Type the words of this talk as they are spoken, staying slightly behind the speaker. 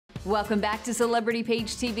Welcome back to Celebrity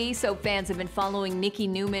Page TV. Soap fans have been following Nikki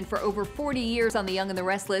Newman for over 40 years on The Young and the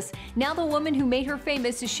Restless. Now the woman who made her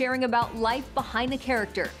famous is sharing about life behind the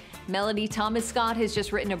character. Melody Thomas Scott has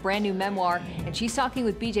just written a brand new memoir, and she's talking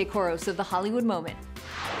with BJ Korros of The Hollywood Moment.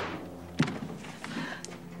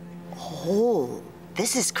 Oh,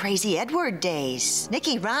 this is Crazy Edward days.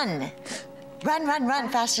 Nikki, run. Run, run, run,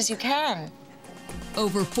 fast as you can.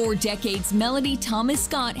 Over 4 decades, Melody Thomas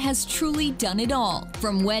Scott has truly done it all,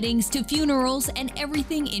 from weddings to funerals and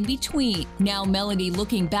everything in between. Now Melody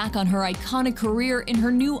looking back on her iconic career in her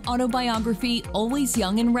new autobiography, Always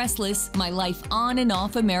Young and Restless, My Life On and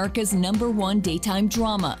Off America's #1 daytime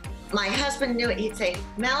drama. My husband knew it. He'd say,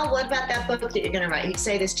 Mel, what about that book that you're gonna write? He'd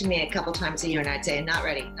say this to me a couple times a year, and I'd say, not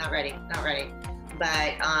ready, not ready, not ready.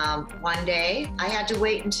 But one day, I had to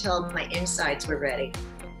wait until my insides were ready.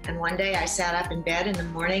 And one day I sat up in bed in the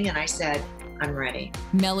morning and I said, I'm ready.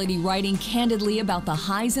 Melody writing candidly about the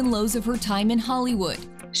highs and lows of her time in Hollywood.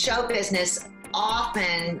 Show business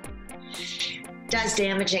often does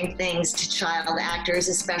damaging things to child actors,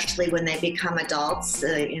 especially when they become adults,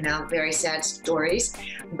 very sad stories.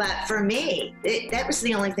 But for me, that was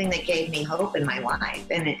the only thing that gave me hope in my life,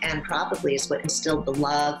 and probably is what instilled the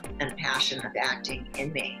love and passion of acting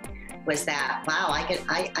in me, was that, wow,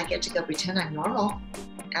 I get to go pretend I'm normal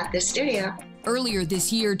at this studio. Earlier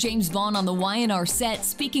this year, James Vaughn on the Y&R set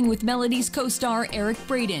speaking with Melody's co-star Eric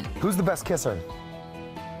Braeden. Who's the best kisser?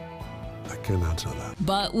 I can't answer that.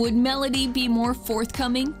 But would Melody be more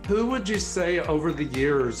forthcoming? Who would you say over the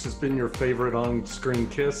years has been your favorite on-screen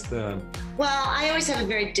kiss then? Well, I always have a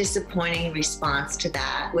very disappointing response to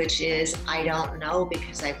that, which is, I don't know,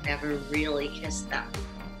 because I've never really kissed them.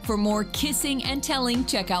 For more kissing and telling,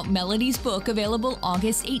 check out Melody's book, available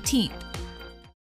August 18th.